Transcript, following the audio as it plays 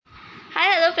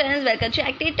friends, welcome to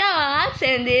Active Talks,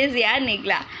 and this is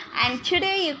Nigla. And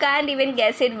today you can't even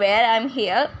guess it where I'm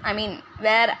here.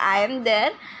 Where I am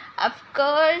there. Of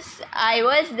course, I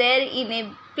was there in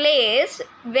a place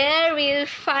where we'll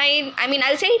find.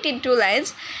 I'll say it in two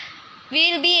lines.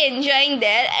 We'll be enjoying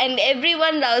there, and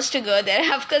everyone loves to go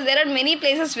there. Of course, there are many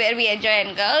places where we enjoy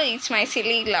and go. It's my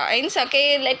silly lines.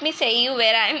 Okay, let me say you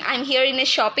where I'm here in a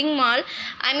shopping mall.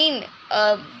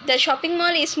 The shopping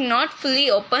mall is not fully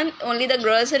open. Only the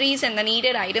groceries and the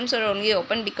needed items are only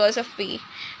open because of we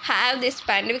have this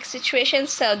pandemic situation.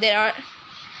 So there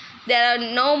are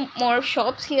no more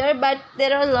shops here, but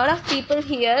there are a lot of people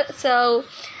here. So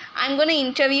I'm gonna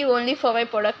interview only for my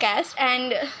podcast,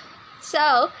 and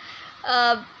so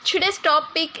today's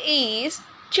topic is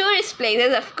tourist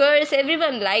places. Of course,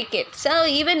 everyone like it. So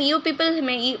even you people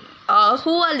may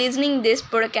who are listening this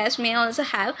podcast may also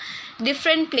have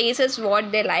different places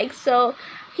what they like. So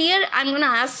here I'm gonna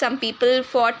ask some people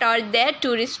what are their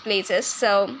tourist places.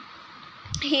 So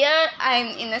here I'm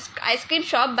in a ice cream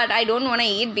shop, but I don't want to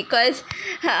eat because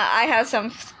I have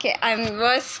I'm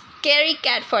a scary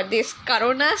cat for this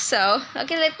corona. So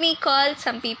okay, let me call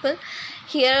some people.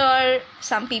 Here are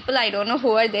some people, I don't know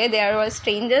who are they are all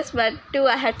strangers, but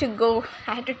I had to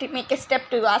make a step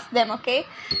to ask them. Okay.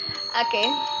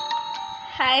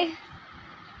 Hi.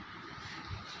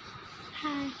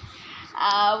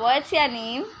 What's your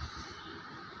name?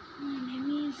 My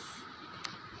name is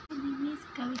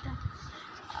Kavita.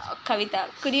 Kavita,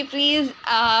 could you please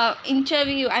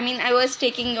interview? I was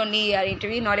taking only your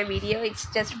interview, not a video. It's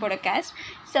just podcast.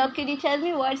 So, could you tell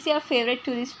me what's your favorite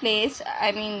tourist place?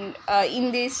 In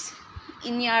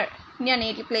your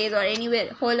native place or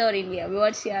anywhere, whole or India.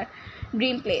 What's your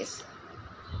dream place?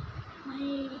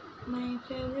 My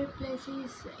favorite place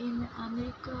is in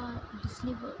America,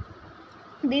 Disney World.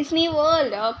 Disney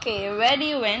World. Okay, where do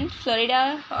you went?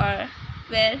 Florida or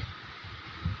where?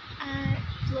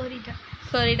 Florida.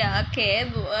 Florida.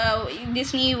 Okay.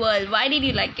 Disney World. Why did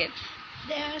you like it?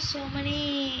 There are so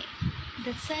many.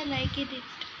 That's why I like it.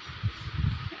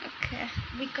 Okay.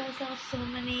 Because of so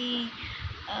many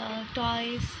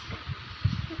toys.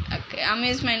 Okay,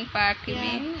 amusement park you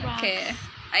mean? Parks. Okay,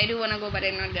 I do wanna go, but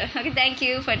I'm not there. Okay, thank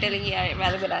you for telling your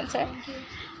valuable answer. Thank you.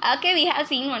 Okay, we have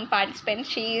seen one participant.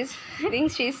 I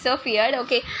think she's so feared.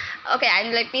 Okay,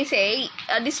 and let me say,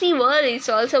 Disney World is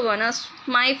also one of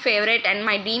my favorite and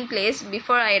my dream place.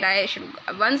 Before I die, I should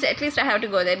once at least I have to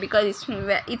go there because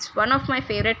it's one of my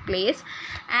favorite place,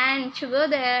 and to go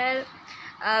there.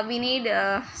 We need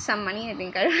some money, I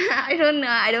think. I don't know.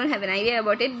 I don't have an idea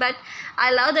about it, but I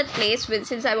love that place.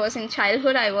 Since I was in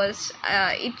childhood,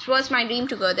 it was my dream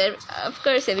to go there. Of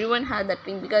course, everyone had that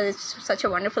dream because it's such a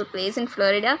wonderful place in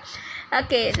Florida.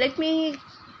 Okay, let me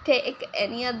take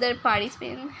any other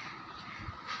participant.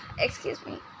 Excuse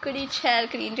me. Could you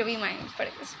interview my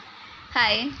podcast?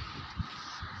 Hi.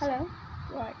 Hello.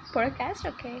 What podcast?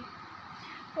 Okay.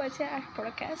 What's your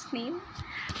podcast name?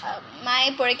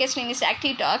 My podcast name is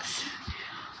Active Talks.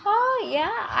 Oh yeah,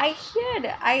 I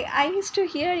heard. I used to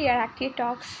hear your Active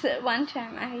Talks one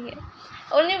time.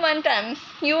 Only one time.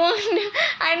 You won't.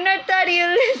 I'm not that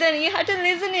you'll listen. You have to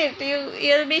listen it.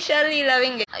 You'll be surely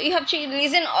loving it. You have to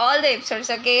listen all the episodes.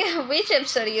 Okay, which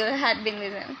episode you had been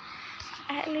listening?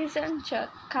 I listened to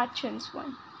cartoons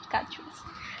one. Cartoons.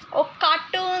 Oh,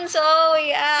 cartoons. Oh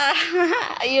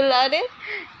yeah. You loved it.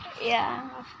 Yeah,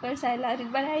 of course I loved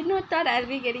it, but I not thought I'll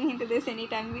be getting into this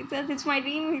anytime because it's my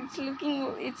dream.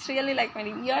 It's really like my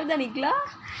dream. You're the Nigla?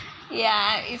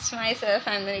 Yeah, it's myself.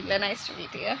 I'm the Nigla. Nice to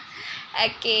meet you.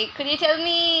 Okay, could you tell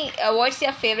me what's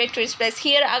your favorite tourist place?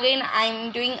 Here again,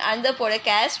 I'm doing another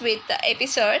podcast with the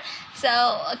episode.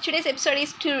 So today's episode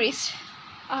is tourist.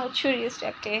 Oh, tourist.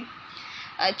 Okay,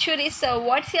 tourist. So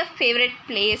what's your favorite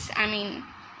place?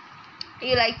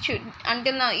 You like to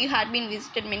until now you had been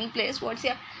visited many places. What's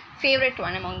your favorite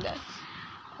one among them?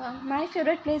 My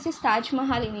favorite place is Taj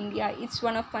Mahal in India. It's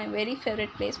one of my very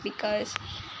favorite place because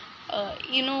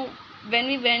when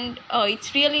we went,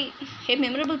 it's really a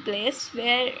memorable place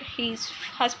where his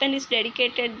husband is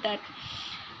dedicated that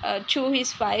to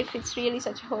his wife. It's really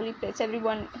such a holy place.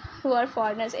 Everyone who are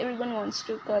foreigners, everyone wants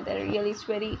to go there. Really, it's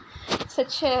very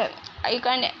such a I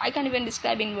can't even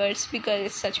describe in words because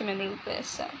it's such a memorable place.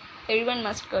 So everyone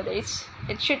must go there.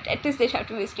 It should at least they have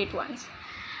to visit it once.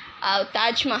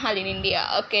 Taj Mahal in India.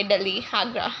 Okay, Delhi,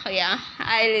 Agra. Yeah,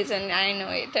 I know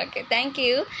it. Okay, thank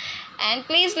you. And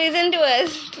please listen to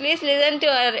us. Please listen to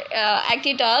our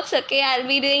Active Talks. Okay, I'll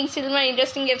be doing still more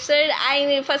interesting episode.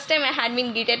 First time I had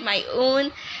been greeted my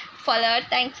own follower.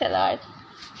 Thanks a lot.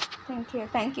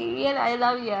 Thank you. Yeah, I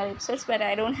love your episodes, but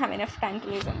I don't have enough time to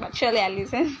listen. But surely I'll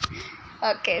listen.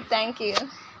 Okay, thank you.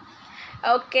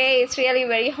 Okay, it's really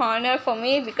very honor for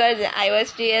me because I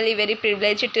was really very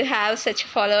privileged to have such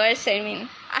followers. I mean,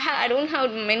 I don't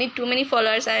have too many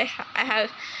followers. I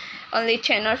have only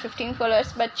 10 or 15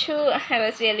 followers, but true, I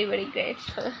was really very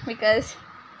grateful because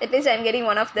at least I'm getting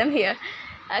one of them here.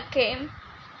 Okay,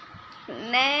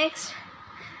 next.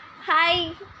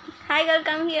 Hi, hi, girl,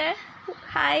 come here.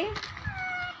 Hi.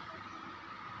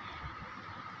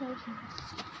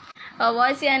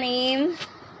 What's your name?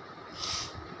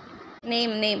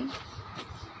 Name.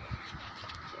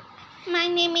 My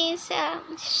name is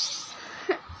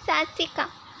Satvika.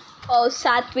 Oh,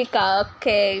 Satvika.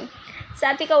 Okay.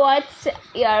 Satvika, what's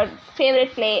your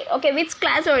favorite play? Okay, which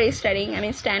class are you studying? I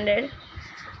mean, standard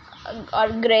or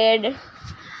grade?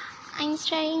 I'm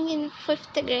studying in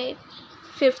 5th grade.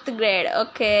 Fifth grade.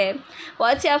 Okay.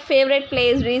 What's your favorite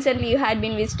place recently you had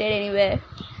been visited anywhere?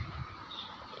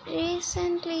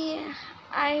 Recently,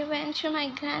 I went to my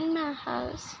grandma's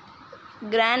house.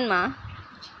 Grandma.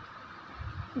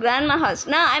 Grandma house.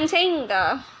 No, I'm saying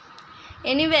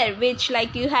anywhere which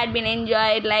like you had been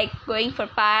enjoyed, like going for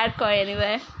park or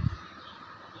anywhere.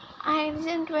 I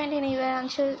didn't went anywhere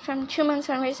until from 2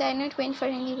 months onwards. I not went for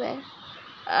anywhere.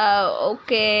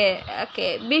 Okay.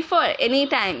 Before any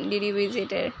time did you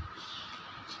visit it?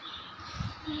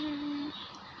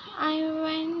 I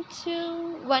went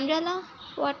to Wonderla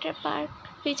water park,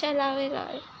 which I love a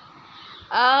lot.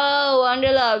 Oh,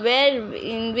 Wonderla. Where?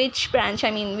 In which branch?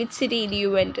 I mean, which city do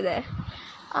you went to there?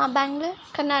 Bangalore,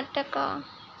 Karnataka.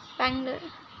 Bangalore.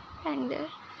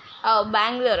 Oh,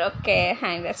 Bangalore. Okay,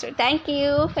 understood. Thank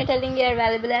you for telling your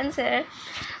valuable answer.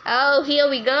 Oh, here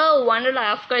we go.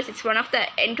 Wonderla. Of course, it's one of the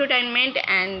entertainment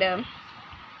and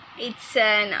it's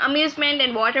an amusement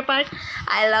and water park.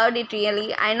 I loved it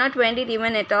really. I not went it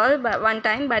even at all, but one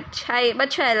time. But I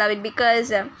love it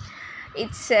because.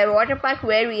 It's a water park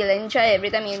where we'll enjoy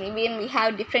everything. Even we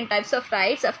have different types of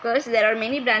rides. Of course, there are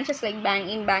many branches like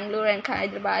in Bangalore and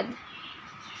Hyderabad.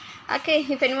 Okay,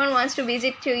 if anyone wants to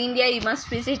visit to India, you must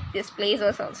visit these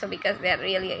places also because they are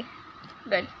really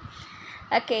good.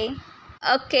 Okay.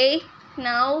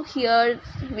 Now here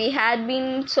we had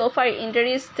been so far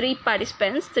introduced 3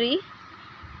 participants. 3.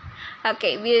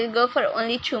 Okay, we'll go for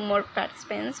only 2 more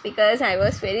participants because I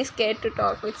was very scared to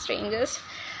talk with strangers.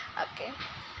 Okay.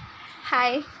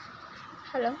 Hi.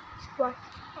 Hello. What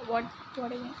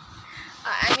again?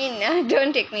 I mean,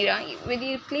 don't take me wrong. Will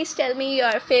you please tell me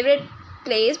your favorite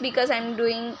place because I'm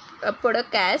doing a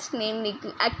podcast named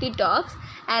Active Talks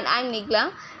and I'm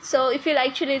Nigla. So if you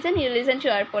like to listen, you listen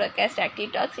to our podcast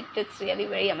Active Talks. It's really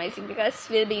very amazing because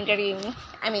we'll be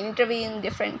interviewing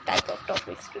different type of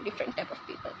topics to different type of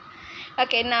people.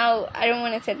 Okay, now I don't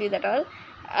want to tell you that all.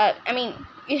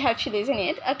 You have to listen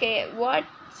it. Okay,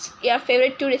 what's your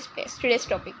favorite tourist place? Today's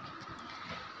topic.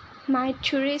 My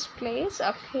tourist place,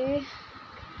 okay.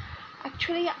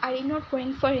 Actually, I did not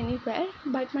went for anywhere,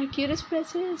 but my tourist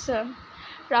place is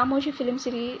Ramoji Film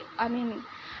City.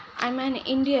 I'm an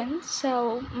Indian,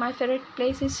 so my favorite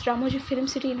place is Ramoji Film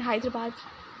City in Hyderabad.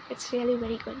 It's really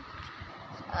very good.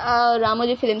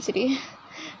 Ramoji Film City.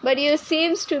 But you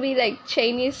seems to be like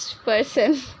Chinese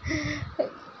person.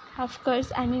 Of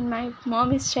course, my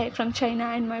mom is from China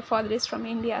and my father is from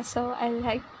India, so I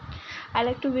like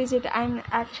to visit.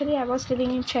 I was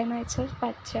living in China itself,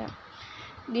 but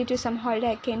due to some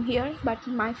holiday I came here. But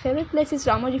my favorite place is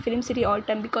Ramoji Film City all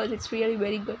time because it's really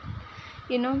very good.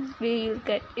 We'll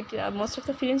get it. Most of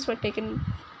the films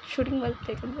shooting was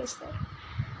taken place there.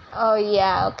 Oh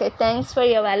yeah. Okay. Thanks for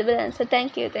your valuable answer.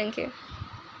 Thank you.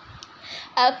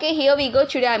 Okay, here we go.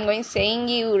 Today I'm going saying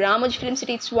you Ramoji Film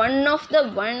City. It's one of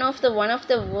the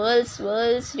world's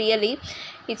really.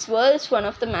 It's world's one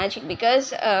of the magic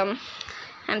because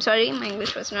I'm sorry, my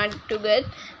English was not too good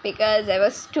because I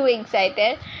was too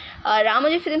excited.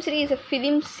 Ramoji Film City is a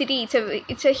film city.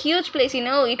 It's a huge place.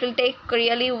 It will take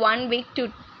really 1 week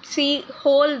to see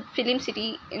whole film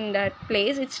city in that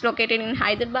place. It's located in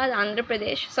Hyderabad, Andhra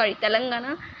Pradesh.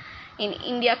 Telangana, in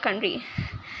India country.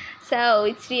 So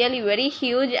it's really very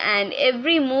huge, and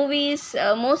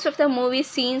most of the movie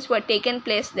scenes were taken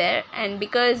place there. And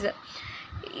because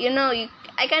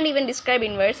I can't even describe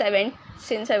in words.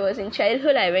 Since I was in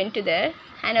childhood, I went to there,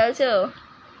 and also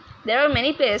there are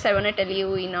many places I want to tell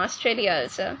you in Australia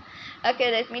also.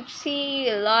 Okay, let me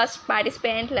see. Lost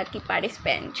participant, lucky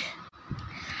participant.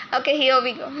 Okay, here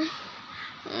we go.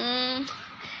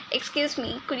 Excuse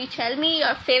me, could you tell me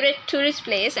your favorite tourist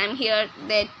place? I'm here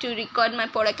there to record my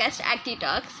podcast, Active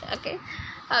Talks. Okay.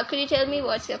 Could you tell me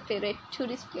what's your favorite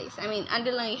tourist place?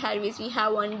 Until now we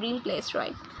have one dream place,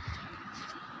 right?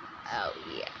 Oh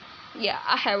yeah. Yeah,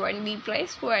 I have one dream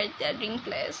place. Where's the dream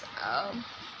place?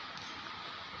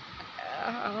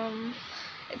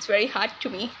 It's very hard to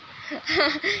me.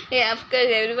 Yeah, of course,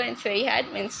 everyone, it's very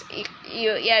hard. Means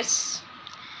yes,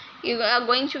 you are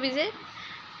going to visit,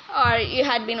 or you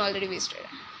had been already visited.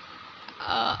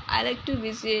 I like to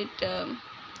visit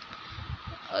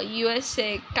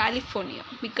USA, California,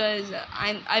 because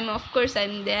I'm of course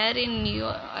I'm there in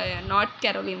North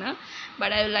Carolina,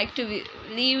 but I would like to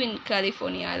live in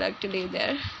California. I like to live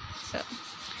there, so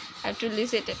I have to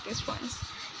visit at least once.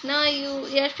 No,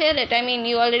 your favorite. I mean,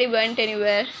 you already went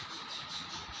anywhere.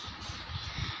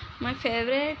 My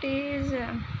favorite is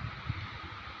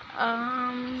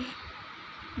um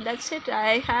that's it.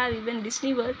 I have even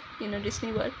Disney World.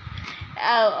 Disney World.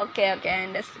 Oh, okay, I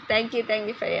understand. Thank you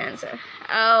for your answer.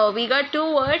 Oh, we got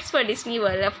 2 words for Disney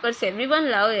World. Of course, everyone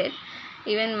love it.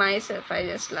 Even myself, I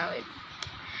just love it.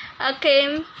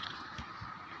 Okay.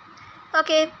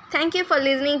 Thank you for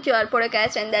listening to our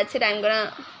podcast, and that's it. I'm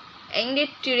gonna end it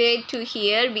today to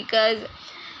here because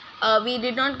we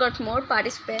did not got more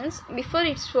participants. Before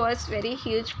it was very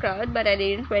huge crowd, but I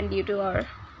didn't went due to our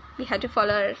we had to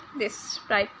follow this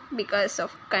right because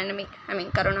of pandemic. I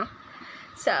mean corona.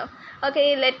 So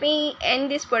okay, let me end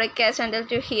this podcast until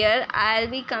to here. I'll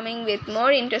be coming with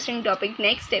more interesting topic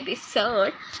next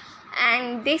episode,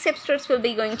 and these episodes will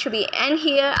be going to be end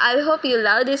here. I hope you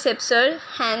love this episode,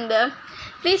 and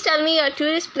please tell me your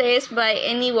tourist place by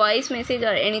any voice message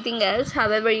or anything else.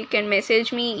 However, you can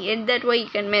message me in that way. You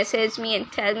can message me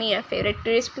and tell me your favorite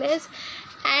tourist place.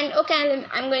 And okay,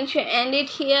 I'm going to end it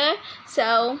here.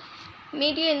 So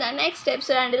meet you in the next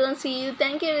episode. Until then, see you.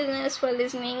 Thank you, listeners, for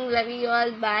listening. Love you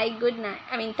all. Bye. Good night.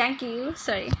 Thank you.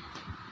 Sorry.